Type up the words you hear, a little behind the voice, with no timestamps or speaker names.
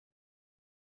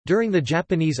During the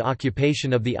Japanese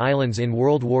occupation of the islands in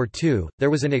World War II, there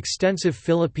was an extensive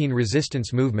Philippine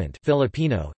resistance movement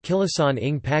Filipino, Kilusan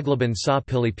ng Paglaban sa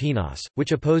Pilipinas,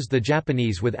 which opposed the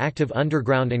Japanese with active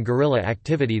underground and guerrilla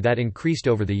activity that increased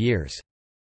over the years.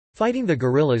 Fighting the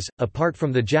guerrillas, apart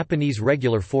from the Japanese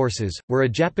regular forces, were a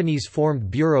Japanese-formed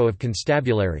Bureau of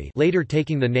Constabulary, later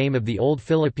taking the name of the Old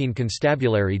Philippine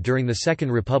Constabulary during the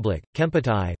Second Republic,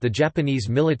 Kempeitai, the Japanese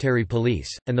military police,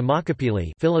 and the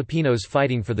Makapili, Filipinos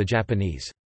fighting for the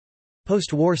Japanese.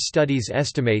 Post-war studies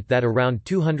estimate that around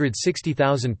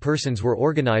 260,000 persons were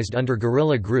organized under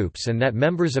guerrilla groups and that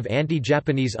members of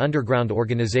anti-Japanese underground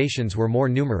organizations were more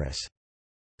numerous.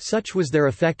 Such was their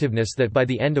effectiveness that by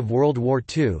the end of World War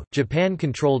II, Japan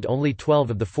controlled only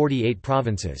 12 of the 48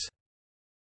 provinces.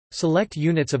 Select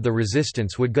units of the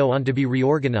resistance would go on to be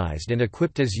reorganized and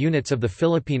equipped as units of the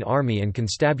Philippine Army and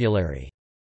Constabulary.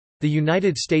 The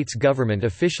United States government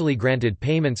officially granted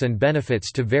payments and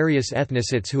benefits to various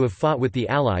ethnicities who have fought with the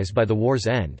Allies by the war's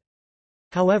end.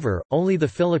 However, only the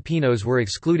Filipinos were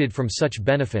excluded from such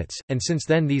benefits, and since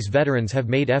then these veterans have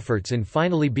made efforts in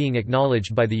finally being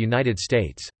acknowledged by the United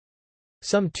States.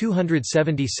 Some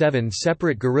 277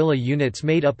 separate guerrilla units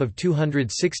made up of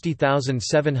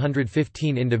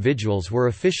 260,715 individuals were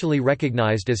officially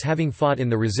recognized as having fought in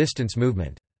the resistance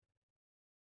movement.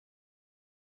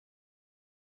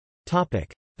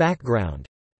 Background.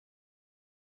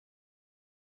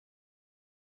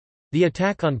 The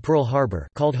attack on Pearl Harbor,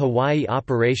 called Hawaii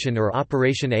Operation or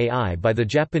Operation AI by the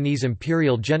Japanese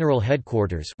Imperial General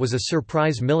Headquarters, was a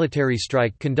surprise military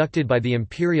strike conducted by the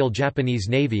Imperial Japanese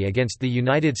Navy against the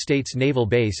United States Naval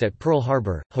Base at Pearl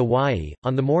Harbor, Hawaii,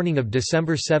 on the morning of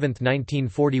December 7,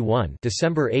 1941,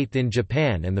 December 8 in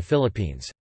Japan and the Philippines.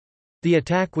 The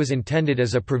attack was intended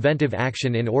as a preventive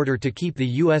action in order to keep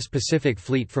the U.S. Pacific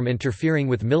Fleet from interfering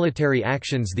with military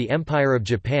actions the Empire of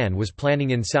Japan was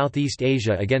planning in Southeast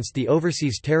Asia against the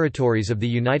overseas territories of the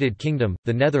United Kingdom,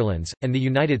 the Netherlands, and the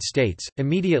United States.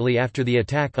 Immediately after the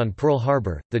attack on Pearl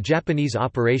Harbor, the Japanese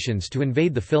operations to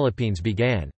invade the Philippines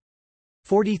began.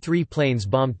 43 planes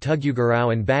bombed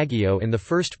Tuguegarao and Baguio in the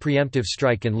first preemptive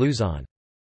strike in Luzon.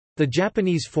 The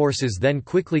Japanese forces then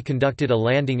quickly conducted a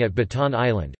landing at Bataan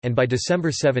Island, and by December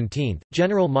 17,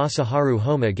 General Masaharu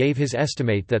Homma gave his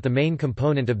estimate that the main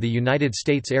component of the United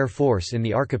States Air Force in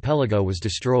the archipelago was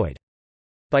destroyed.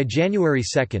 By January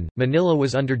 2, Manila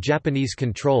was under Japanese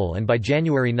control, and by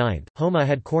January 9, Homma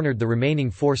had cornered the remaining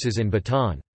forces in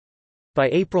Bataan. By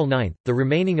April 9, the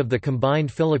remaining of the combined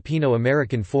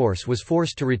Filipino-American force was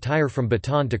forced to retire from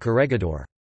Bataan to Corregidor.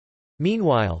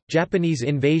 Meanwhile, Japanese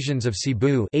invasions of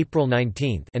Cebu April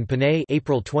 19 and Panay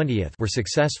April 20 were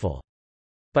successful.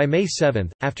 By May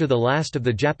 7, after the last of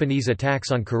the Japanese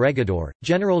attacks on Corregidor,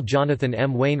 General Jonathan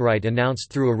M. Wainwright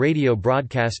announced through a radio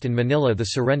broadcast in Manila the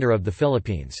surrender of the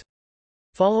Philippines.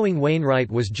 Following Wainwright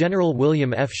was General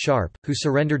William F. Sharp, who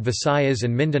surrendered Visayas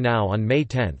and Mindanao on May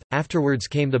 10. Afterwards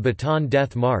came the Bataan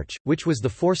Death March, which was the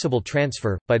forcible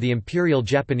transfer, by the Imperial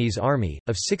Japanese Army,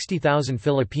 of 60,000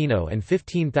 Filipino and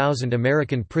 15,000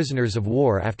 American prisoners of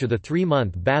war after the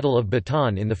 3-month Battle of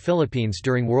Bataan in the Philippines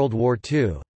during World War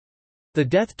II. The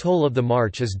death toll of the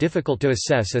march is difficult to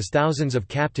assess as thousands of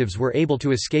captives were able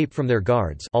to escape from their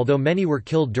guards, although many were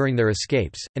killed during their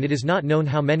escapes, and it is not known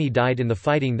how many died in the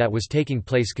fighting that was taking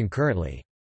place concurrently.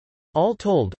 All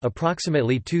told,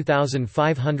 approximately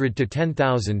 2,500 to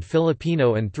 10,000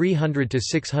 Filipino and 300 to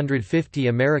 650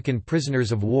 American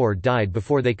prisoners of war died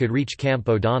before they could reach Camp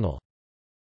O'Donnell.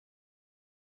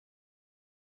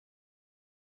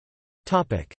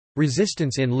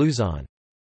 Resistance in Luzon.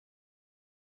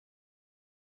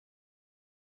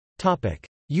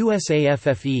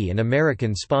 USAFFE and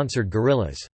American-sponsored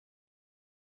guerrillas.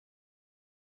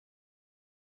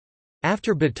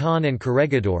 After Bataan and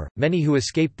Corregidor, many who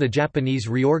escaped the Japanese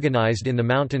reorganized in the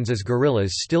mountains as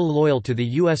guerrillas still loyal to the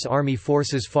U.S. Army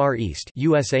Forces Far East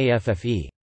USAFFE.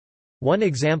 One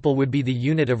example would be the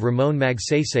unit of Ramon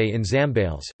Magsaysay in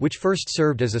Zambales, which first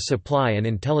served as a supply and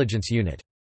intelligence unit.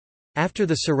 After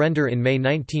the surrender in May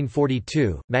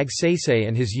 1942, Magsaysay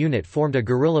and his unit formed a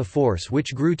guerrilla force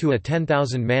which grew to a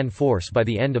 10,000-man force by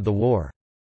the end of the war.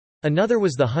 Another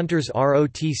was the Hunters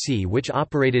ROTC, which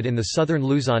operated in the southern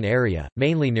Luzon area,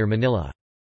 mainly near Manila.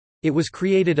 It was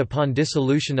created upon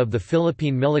dissolution of the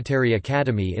Philippine Military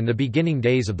Academy in the beginning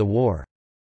days of the war.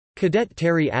 Cadet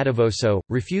Terry Adavoso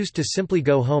refused to simply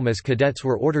go home as cadets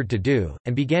were ordered to do,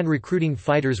 and began recruiting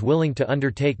fighters willing to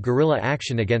undertake guerrilla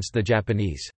action against the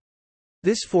Japanese.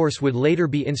 This force would later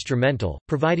be instrumental,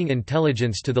 providing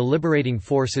intelligence to the liberating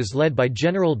forces led by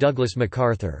General Douglas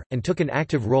MacArthur, and took an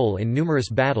active role in numerous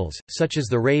battles, such as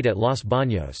the raid at Los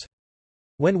Baños.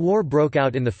 When war broke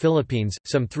out in the Philippines,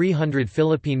 some 300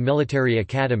 Philippine Military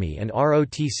Academy and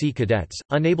ROTC cadets,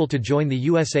 unable to join the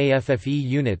USAFFE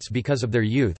units because of their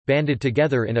youth, banded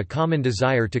together in a common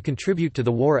desire to contribute to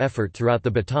the war effort throughout the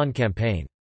Bataan campaign.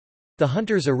 The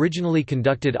hunters originally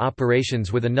conducted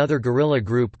operations with another guerrilla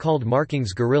group called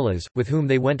Markings Guerrillas, with whom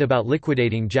they went about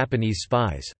liquidating Japanese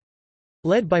spies.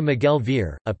 Led by Miguel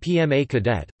Veer, a PMA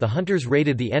cadet, the hunters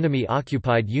raided the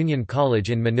enemy-occupied Union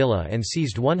College in Manila and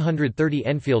seized 130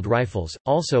 Enfield rifles.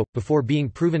 Also, before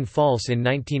being proven false in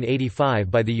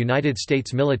 1985 by the United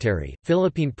States military,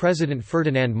 Philippine President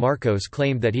Ferdinand Marcos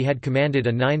claimed that he had commanded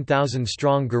a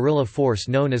 9,000-strong guerrilla force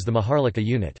known as the Maharlika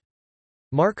Unit.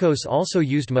 Marcos also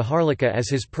used Maharlika as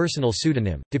his personal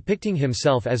pseudonym, depicting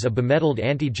himself as a bemedaled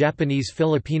anti-Japanese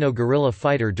Filipino guerrilla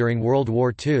fighter during World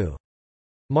War II.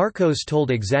 Marcos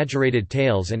told exaggerated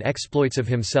tales and exploits of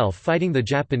himself fighting the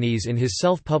Japanese in his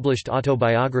self-published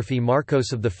autobiography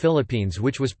Marcos of the Philippines,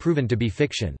 which was proven to be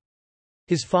fiction.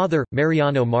 His father,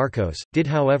 Mariano Marcos, did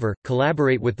however,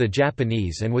 collaborate with the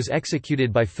Japanese and was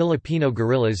executed by Filipino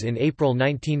guerrillas in April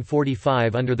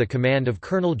 1945 under the command of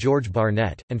Colonel George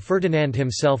Barnett, and Ferdinand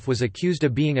himself was accused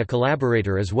of being a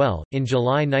collaborator as well. In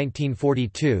July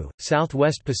 1942,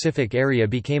 Southwest Pacific area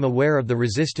became aware of the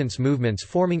resistance movements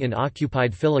forming in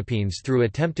occupied Philippines through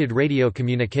attempted radio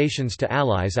communications to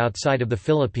allies outside of the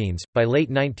Philippines. By late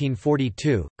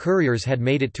 1942, couriers had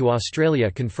made it to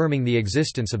Australia confirming the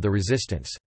existence of the resistance.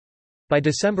 By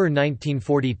December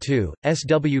 1942,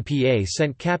 SWPA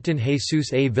sent Captain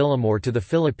Jesus A. Villamor to the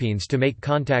Philippines to make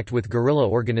contact with guerrilla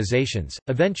organizations,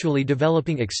 eventually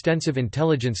developing extensive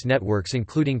intelligence networks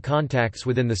including contacts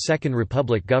within the Second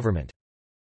Republic government.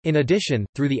 In addition,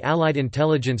 through the Allied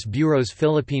Intelligence Bureau's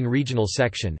Philippine Regional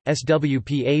Section,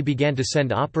 SWPA began to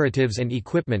send operatives and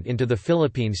equipment into the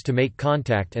Philippines to make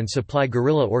contact and supply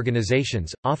guerrilla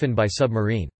organizations, often by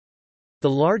submarine. The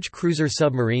large cruiser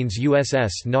submarines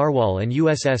USS Narwhal and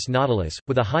USS Nautilus,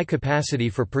 with a high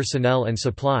capacity for personnel and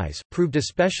supplies, proved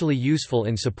especially useful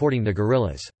in supporting the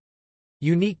guerrillas.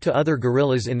 Unique to other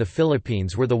guerrillas in the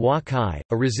Philippines were the Wakai,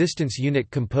 a resistance unit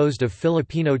composed of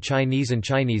Filipino Chinese and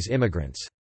Chinese immigrants.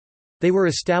 They were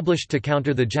established to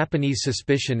counter the Japanese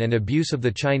suspicion and abuse of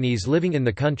the Chinese living in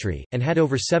the country, and had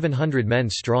over 700 men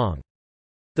strong.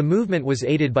 The movement was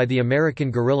aided by the American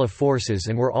guerrilla forces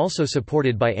and were also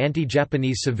supported by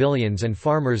anti-Japanese civilians and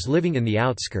farmers living in the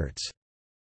outskirts.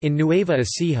 In Nueva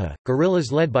Ecija, guerrillas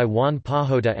led by Juan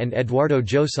Pajota and Eduardo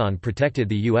Joson protected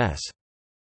the U.S.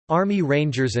 Army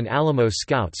Rangers and Alamo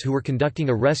Scouts who were conducting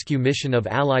a rescue mission of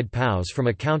Allied POWs from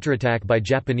a counterattack by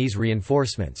Japanese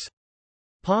reinforcements.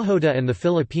 Pajota and the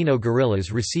Filipino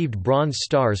guerrillas received Bronze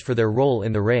Stars for their role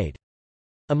in the raid.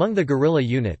 Among the guerrilla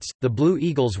units, the Blue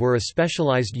Eagles were a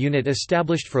specialized unit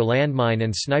established for landmine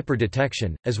and sniper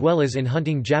detection, as well as in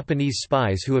hunting Japanese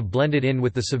spies who have blended in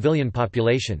with the civilian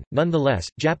population. Nonetheless,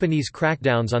 Japanese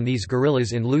crackdowns on these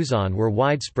guerrillas in Luzon were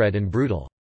widespread and brutal.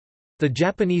 The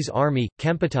Japanese Army,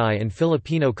 Kempeitai and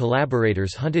Filipino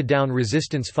collaborators hunted down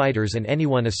resistance fighters and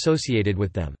anyone associated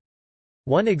with them.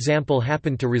 One example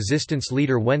happened to resistance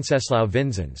leader Wenceslao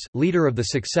Vinzons, leader of the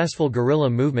successful guerrilla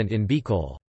movement in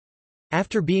Bicol.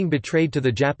 After being betrayed to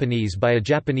the Japanese by a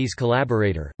Japanese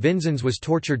collaborator, Vinzons was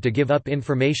tortured to give up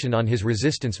information on his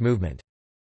resistance movement.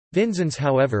 Vinzons,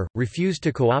 however, refused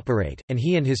to cooperate, and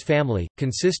he and his family,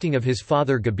 consisting of his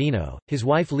father Gabino, his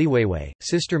wife Liweiwei,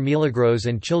 sister Milagros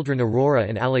and children Aurora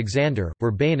and Alexander,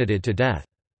 were bayoneted to death.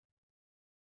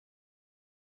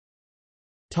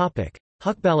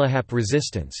 Hukbalahap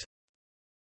resistance.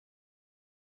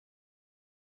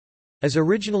 As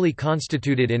originally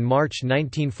constituted in March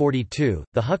 1942,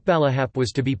 the Hukbalahap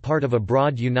was to be part of a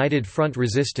broad united front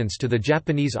resistance to the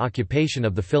Japanese occupation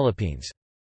of the Philippines.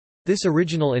 This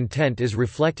original intent is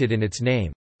reflected in its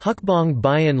name, Hukbong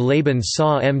Bayan Laban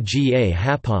sa Mga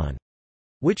Hapon,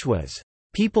 which was,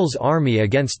 People's Army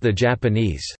Against the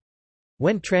Japanese,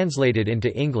 when translated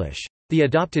into English. The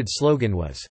adopted slogan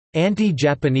was,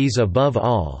 Anti-Japanese Above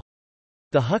All.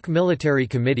 The Huk Military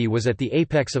Committee was at the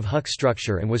apex of Huk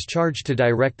structure and was charged to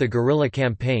direct the guerrilla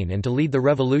campaign and to lead the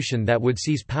revolution that would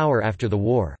seize power after the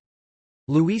war.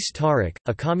 Luis Taruc,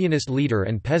 a communist leader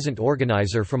and peasant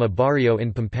organizer from a barrio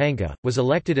in Pampanga, was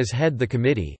elected as head the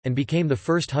committee, and became the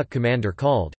first Huk commander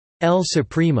called El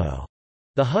Supremo.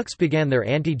 The Huks began their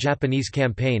anti-Japanese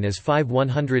campaign as 5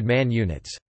 100-man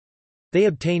units. They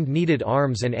obtained needed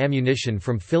arms and ammunition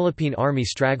from Philippine Army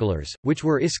stragglers, which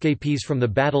were escapees from the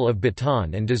Battle of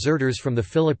Bataan and deserters from the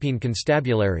Philippine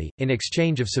Constabulary, in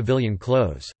exchange of civilian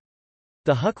clothes.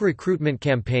 The Huk recruitment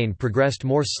campaign progressed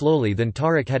more slowly than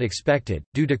Tariq had expected,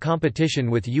 due to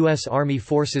competition with U.S. Army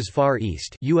Forces Far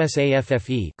East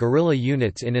guerrilla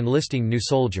units in enlisting new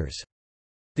soldiers.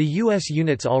 The U.S.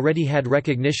 units already had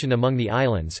recognition among the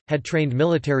islands, had trained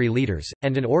military leaders,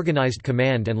 and an organized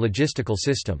command and logistical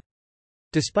system.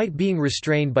 Despite being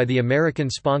restrained by the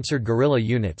American-sponsored guerrilla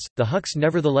units, the Huks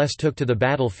nevertheless took to the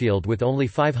battlefield with only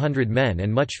 500 men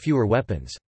and much fewer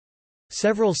weapons.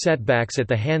 Several setbacks at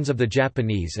the hands of the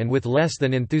Japanese and with less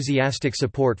than enthusiastic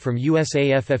support from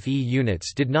USAFFE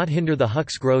units did not hinder the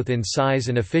Huks' growth in size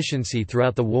and efficiency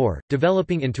throughout the war,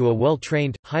 developing into a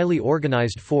well-trained, highly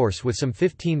organized force with some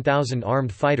 15,000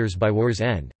 armed fighters by war's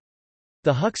end.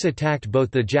 The Huks attacked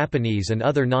both the Japanese and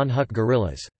other non-Huk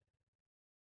guerrillas.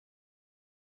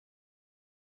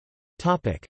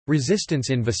 Resistance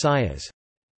in Visayas.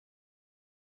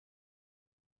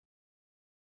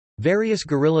 Various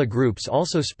guerrilla groups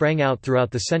also sprang out throughout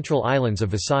the central islands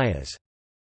of Visayas.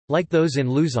 Like those in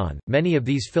Luzon, many of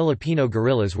these Filipino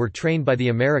guerrillas were trained by the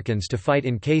Americans to fight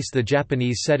in case the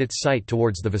Japanese set its sight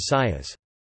towards the Visayas.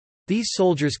 These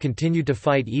soldiers continued to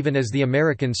fight even as the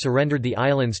Americans surrendered the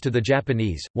islands to the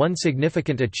Japanese. One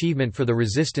significant achievement for the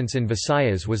resistance in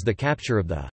Visayas was the capture of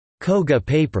the Koga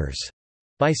Papers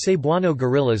by Cebuano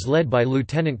guerrillas led by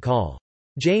Lieutenant Col.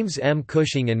 James M.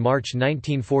 Cushing in March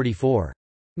 1944.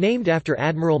 Named after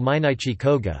Admiral Mineichi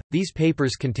Koga, these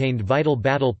papers contained vital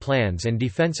battle plans and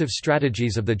defensive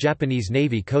strategies of the Japanese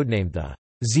Navy codenamed the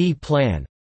Z Plan,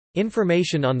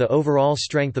 information on the overall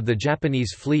strength of the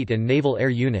Japanese fleet and naval air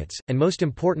units, and most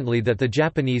importantly that the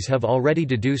Japanese have already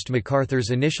deduced MacArthur's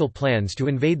initial plans to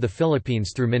invade the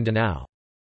Philippines through Mindanao.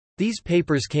 These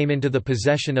papers came into the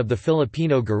possession of the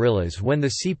Filipino guerrillas when the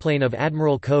seaplane of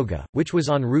Admiral Koga, which was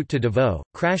en route to Davao,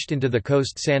 crashed into the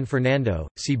coast San Fernando,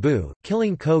 Cebu,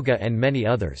 killing Koga and many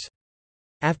others.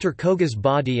 After Koga's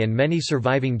body and many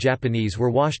surviving Japanese were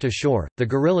washed ashore, the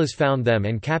guerrillas found them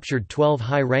and captured 12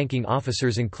 high-ranking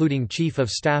officers including Chief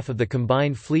of Staff of the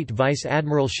Combined Fleet Vice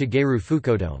Admiral Shigeru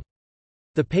Fukudome.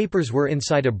 The papers were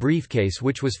inside a briefcase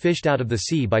which was fished out of the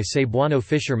sea by Cebuano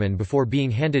fishermen before being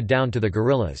handed down to the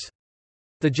guerrillas.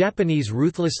 The Japanese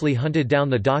ruthlessly hunted down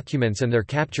the documents and their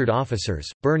captured officers,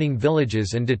 burning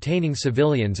villages and detaining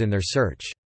civilians in their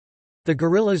search. The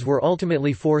guerrillas were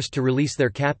ultimately forced to release their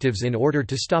captives in order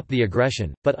to stop the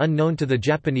aggression, but unknown to the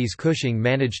Japanese, Cushing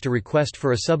managed to request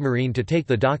for a submarine to take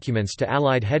the documents to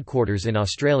Allied headquarters in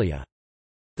Australia.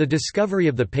 The discovery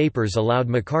of the papers allowed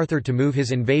MacArthur to move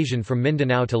his invasion from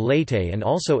Mindanao to Leyte and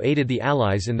also aided the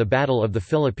Allies in the Battle of the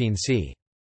Philippine Sea.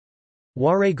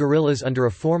 Waray guerrillas under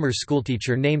a former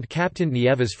schoolteacher named Captain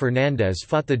Nieves Fernandez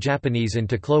fought the Japanese in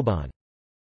Tacloban.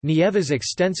 Nieves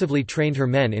extensively trained her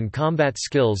men in combat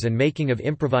skills and making of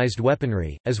improvised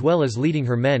weaponry, as well as leading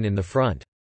her men in the front.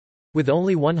 With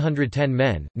only 110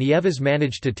 men, Nieves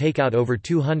managed to take out over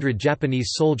 200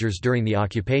 Japanese soldiers during the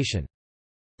occupation.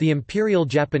 The Imperial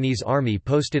Japanese Army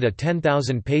posted a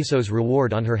 10,000 pesos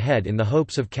reward on her head in the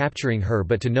hopes of capturing her,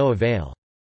 but to no avail.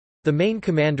 The main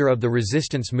commander of the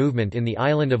resistance movement in the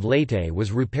island of Leyte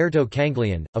was Ruperto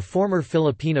Canglian, a former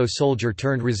Filipino soldier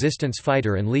turned resistance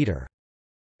fighter and leader.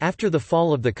 After the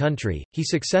fall of the country, he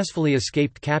successfully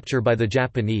escaped capture by the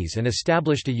Japanese and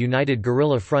established a united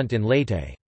guerrilla front in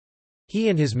Leyte. He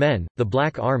and his men, the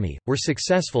Black Army, were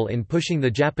successful in pushing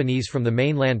the Japanese from the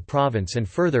mainland province and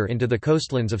further into the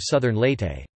coastlands of southern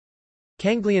Leyte.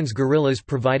 Canglian's guerrillas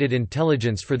provided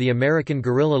intelligence for the American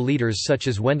guerrilla leaders such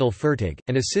as Wendell Fertig,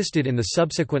 and assisted in the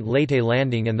subsequent Leyte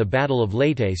landing and the Battle of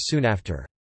Leyte soon after.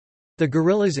 The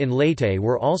guerrillas in Leyte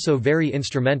were also very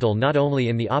instrumental not only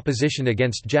in the opposition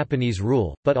against Japanese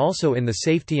rule, but also in the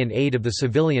safety and aid of the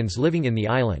civilians living in the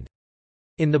island.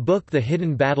 In the book The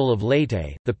Hidden Battle of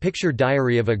Leyte, the picture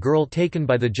diary of a girl taken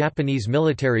by the Japanese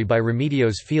military by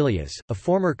Remedios Felias, a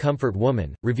former comfort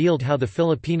woman, revealed how the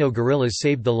Filipino guerrillas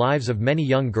saved the lives of many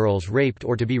young girls raped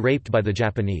or to be raped by the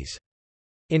Japanese.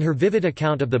 In her vivid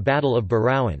account of the Battle of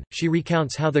Barawan, she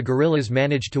recounts how the guerrillas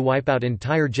managed to wipe out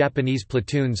entire Japanese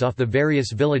platoons off the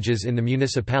various villages in the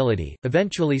municipality,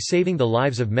 eventually saving the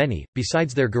lives of many.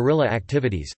 Besides their guerrilla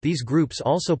activities, these groups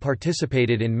also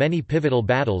participated in many pivotal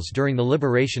battles during the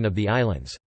liberation of the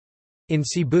islands. In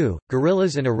Cebu,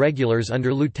 guerrillas and irregulars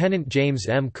under Lieutenant James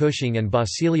M. Cushing and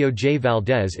Basilio J.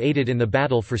 Valdez aided in the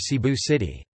battle for Cebu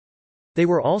City. They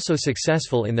were also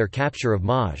successful in their capture of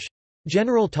Maj.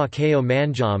 General Takeo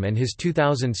Manjom and his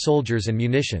 2,000 soldiers and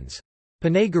munitions.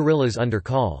 Panay guerrillas under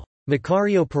Col.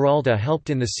 Macario Peralta helped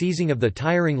in the seizing of the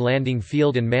Tiring Landing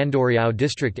Field and Mandurriao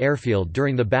District Airfield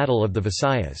during the Battle of the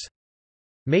Visayas.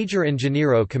 Major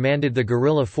Ingeniero commanded the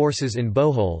guerrilla forces in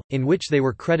Bohol, in which they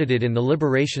were credited in the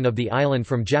liberation of the island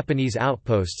from Japanese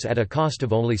outposts at a cost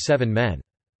of only 7 men.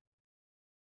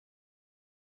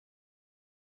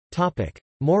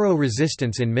 Moro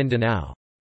resistance in Mindanao.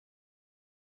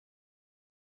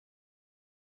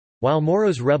 While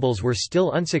Moro's rebels were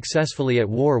still unsuccessfully at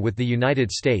war with the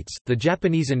United States, the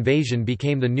Japanese invasion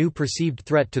became the new perceived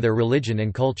threat to their religion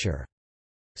and culture.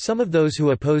 Some of those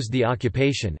who opposed the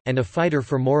occupation, and a fighter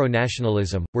for Moro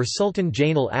nationalism, were Sultan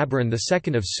Jainal Abram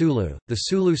II of Sulu, the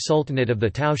Sulu Sultanate of the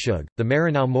Tausug, the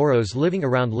Maranao Moros living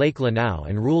around Lake Lanao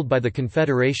and ruled by the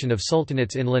Confederation of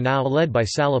Sultanates in Lanao led by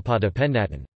Salapada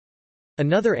Pendatan.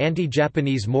 Another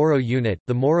anti-Japanese Moro unit,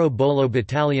 the Moro Bolo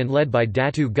Battalion led by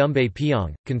Datu Gumbe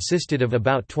Piang, consisted of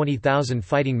about 20,000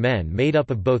 fighting men made up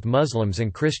of both Muslims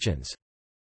and Christians.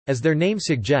 As their name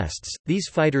suggests, these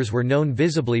fighters were known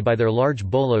visibly by their large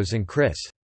bolos and kris.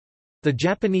 The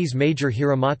Japanese Major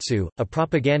Hiramatsu, a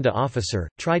propaganda officer,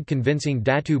 tried convincing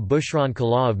Datu Bushran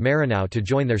Kala of Maranao to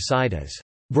join their side as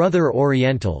 "Brother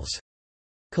Orientals."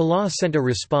 Kala sent a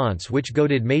response which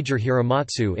goaded Major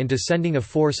Hiramatsu into sending a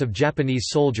force of Japanese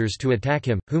soldiers to attack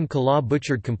him, whom Kala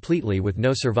butchered completely with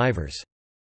no survivors.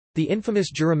 The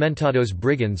infamous Juramentados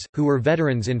brigands, who were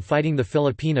veterans in fighting the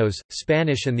Filipinos,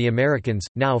 Spanish and the Americans,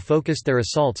 now focused their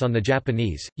assaults on the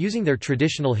Japanese, using their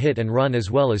traditional hit and run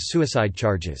as well as suicide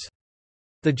charges.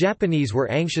 The Japanese were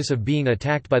anxious of being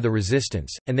attacked by the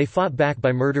resistance, and they fought back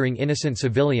by murdering innocent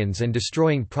civilians and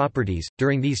destroying properties.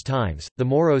 During these times, the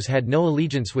Moros had no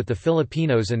allegiance with the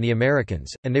Filipinos and the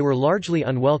Americans, and they were largely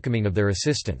unwelcoming of their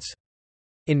assistance.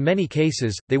 In many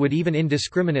cases, they would even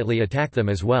indiscriminately attack them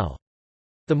as well.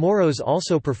 The Moros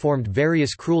also performed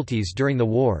various cruelties during the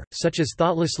war, such as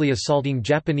thoughtlessly assaulting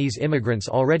Japanese immigrants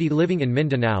already living in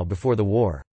Mindanao before the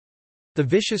war. The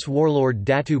vicious warlord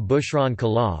Datu Bushran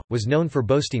Kala was known for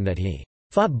boasting that he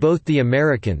fought both the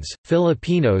Americans,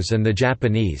 Filipinos and the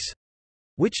Japanese,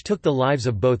 which took the lives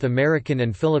of both American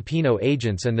and Filipino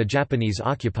agents and the Japanese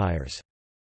occupiers.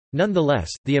 Nonetheless,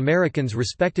 the Americans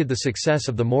respected the success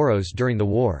of the Moros during the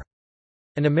war.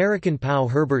 An American POW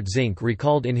Herbert Zink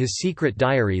recalled in his secret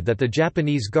diary that the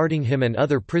Japanese guarding him and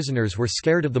other prisoners were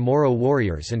scared of the Moro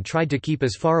warriors and tried to keep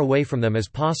as far away from them as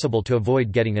possible to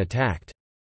avoid getting attacked.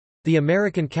 The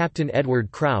American Captain Edward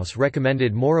Krause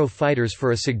recommended Moro fighters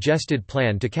for a suggested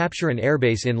plan to capture an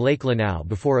airbase in Lake Lanao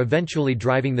before eventually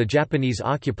driving the Japanese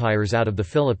occupiers out of the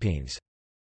Philippines.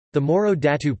 The Moro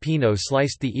Datu Pino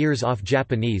sliced the ears off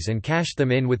Japanese and cashed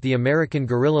them in with the American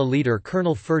guerrilla leader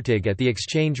Colonel Fertig at the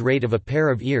exchange rate of a pair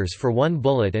of ears for 1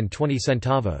 bullet and 20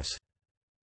 centavos.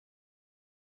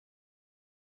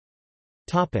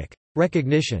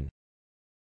 Recognition.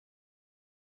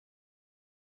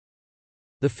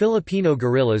 The Filipino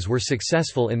guerrillas were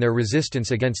successful in their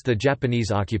resistance against the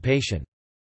Japanese occupation.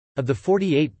 Of the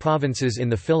 48 provinces in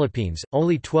the Philippines,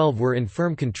 only 12 were in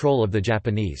firm control of the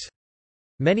Japanese.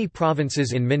 Many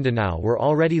provinces in Mindanao were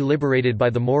already liberated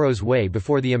by the Moros way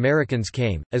before the Americans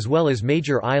came, as well as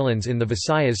major islands in the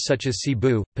Visayas such as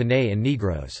Cebu, Panay and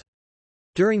Negros.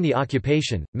 During the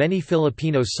occupation, many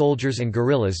Filipino soldiers and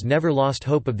guerrillas never lost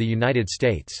hope of the United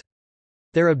States.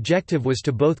 Their objective was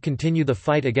to both continue the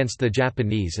fight against the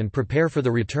Japanese and prepare for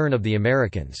the return of the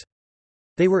Americans.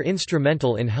 They were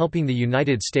instrumental in helping the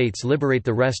United States liberate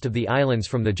the rest of the islands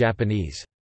from the Japanese.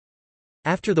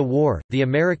 After the war, the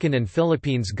American and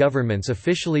Philippines governments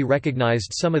officially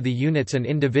recognized some of the units and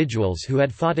individuals who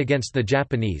had fought against the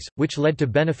Japanese, which led to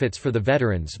benefits for the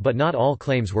veterans, but not all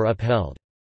claims were upheld.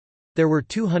 There were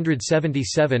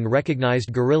 277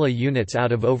 recognized guerrilla units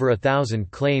out of over 1,000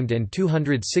 claimed, and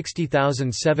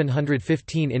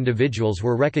 260,715 individuals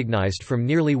were recognized from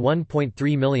nearly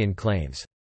 1.3 million claims.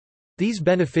 These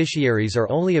beneficiaries are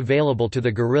only available to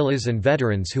the guerrillas and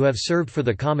veterans who have served for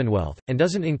the Commonwealth, and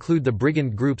doesn't include the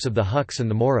brigand groups of the Huks and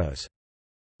the Moros.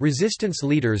 Resistance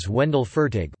leaders Wendell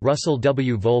Fertig, Russell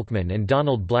W. Volkman and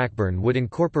Donald Blackburn would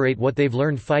incorporate what they've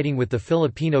learned fighting with the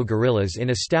Filipino guerrillas in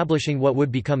establishing what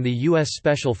would become the U.S.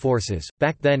 Special Forces.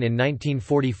 Back then in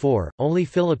 1944, only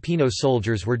Filipino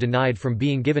soldiers were denied from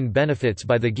being given benefits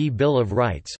by the GI Bill of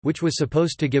Rights, which was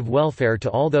supposed to give welfare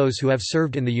to all those who have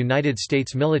served in the United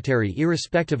States military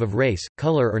irrespective of race,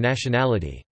 color or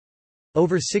nationality.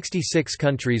 Over 66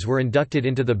 countries were inducted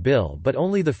into the bill, but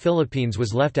only the Philippines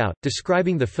was left out,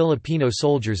 describing the Filipino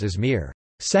soldiers as mere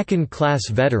second-class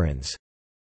veterans.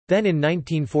 Then in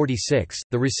 1946,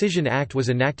 the Rescission Act was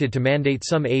enacted to mandate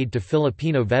some aid to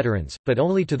Filipino veterans, but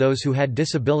only to those who had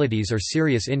disabilities or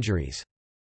serious injuries.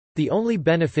 The only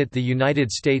benefit the United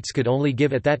States could only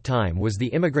give at that time was the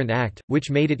Immigrant Act, which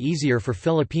made it easier for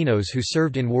Filipinos who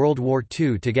served in World War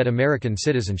II to get American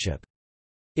citizenship.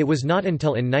 It was not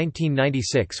until in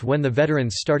 1996 when the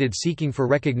veterans started seeking for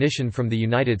recognition from the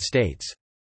United States.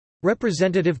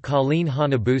 Representative Colleen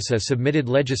Hanabusa submitted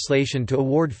legislation to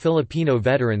award Filipino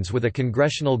veterans with a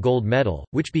Congressional Gold Medal,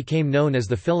 which became known as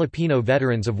the Filipino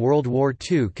Veterans of World War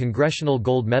II Congressional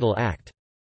Gold Medal Act.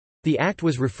 The act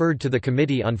was referred to the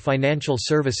Committee on Financial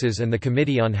Services and the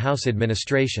Committee on House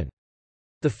Administration.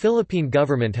 The Philippine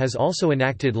government has also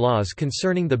enacted laws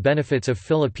concerning the benefits of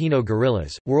Filipino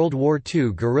guerrillas. World War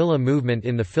II guerrilla movement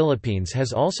in the Philippines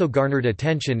has also garnered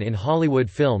attention in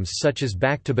Hollywood films such as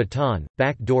Back to Bataan,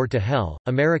 Back Door to Hell,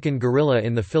 American Guerrilla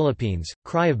in the Philippines,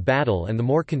 Cry of Battle, and the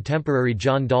more contemporary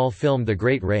John Dahl film The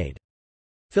Great Raid.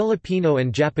 Filipino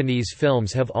and Japanese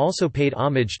films have also paid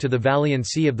homage to the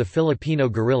valiancy of the Filipino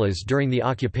guerrillas during the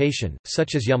occupation,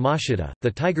 such as Yamashita,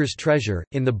 The Tiger's Treasure,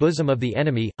 In the Bosom of the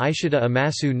Enemy, Aishida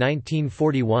Amasu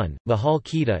 1941, Mahal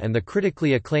Kita, and the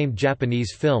critically acclaimed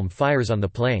Japanese film Fires on the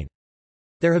Plain.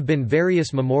 There have been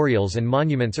various memorials and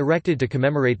monuments erected to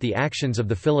commemorate the actions of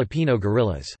the Filipino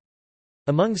guerrillas.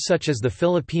 Among such is the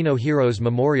Filipino Heroes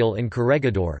Memorial in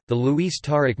Corregidor, the Luis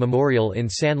Taruc Memorial in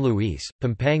San Luis,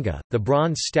 Pampanga, the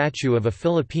bronze statue of a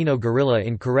Filipino guerrilla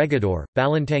in Corregidor,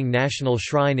 Balintang National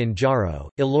Shrine in Jaro,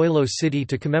 Iloilo City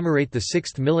to commemorate the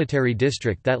 6th Military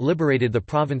District that liberated the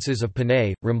provinces of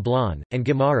Panay, Romblon, and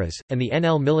Guimaras, and the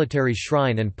NL Military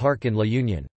Shrine and Park in La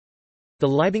Union. The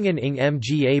Libingan ng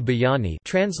Mga Bayani,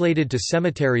 translated to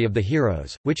Cemetery of the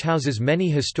Heroes, which houses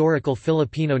many historical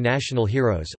Filipino national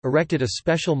heroes, erected a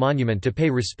special monument to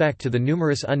pay respect to the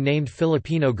numerous unnamed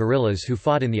Filipino guerrillas who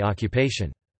fought in the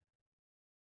occupation.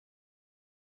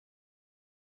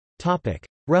 Topic: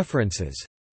 References.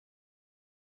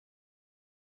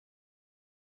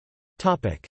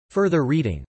 Topic: Further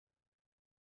reading.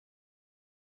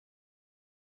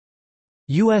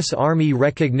 U.S. Army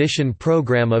Recognition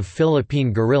Program of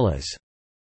Philippine Guerrillas.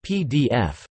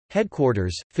 PDF.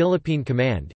 Headquarters, Philippine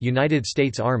Command, United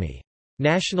States Army.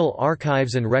 National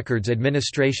Archives and Records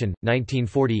Administration,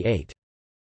 1948.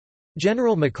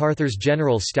 General MacArthur's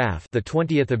General Staff, the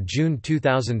 20th of June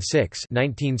 2006,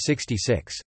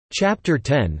 1966. Chapter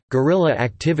 10: Guerrilla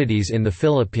Activities in the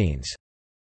Philippines.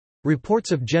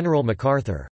 Reports of General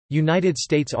MacArthur. United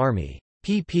States Army.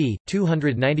 pp.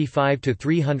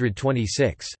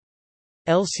 295–326.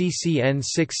 LCCN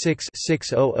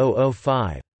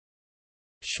 66-60005.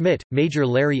 Schmidt, Major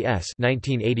Larry S.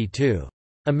 1982.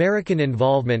 American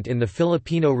Involvement in the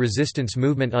Filipino Resistance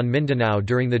Movement on Mindanao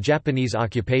During the Japanese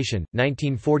Occupation,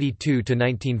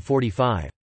 1942–1945.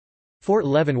 Fort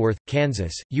Leavenworth,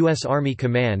 Kansas, U.S. Army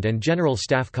Command and General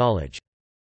Staff College.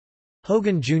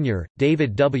 Hogan, Jr.,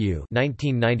 David W.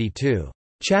 1992.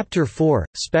 Chapter 4,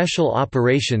 Special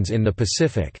Operations in the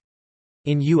Pacific.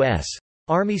 In U.S.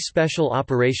 Army Special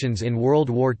Operations in World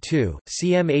War II,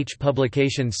 CMH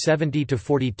Publication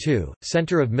 70-42,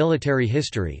 Center of Military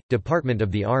History, Department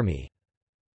of the Army.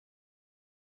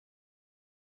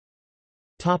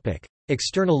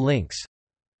 External links.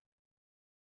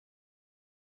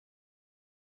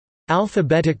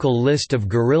 Alphabetical list of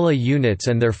guerrilla units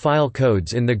and their file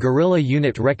codes in the Guerrilla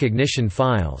Unit Recognition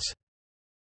Files.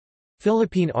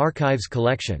 Philippine Archives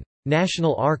Collection.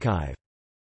 National Archive.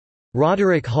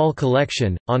 Roderick Hall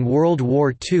Collection, on World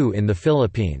War II in the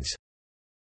Philippines.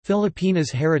 Filipinas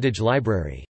Heritage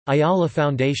Library. Ayala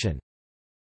Foundation.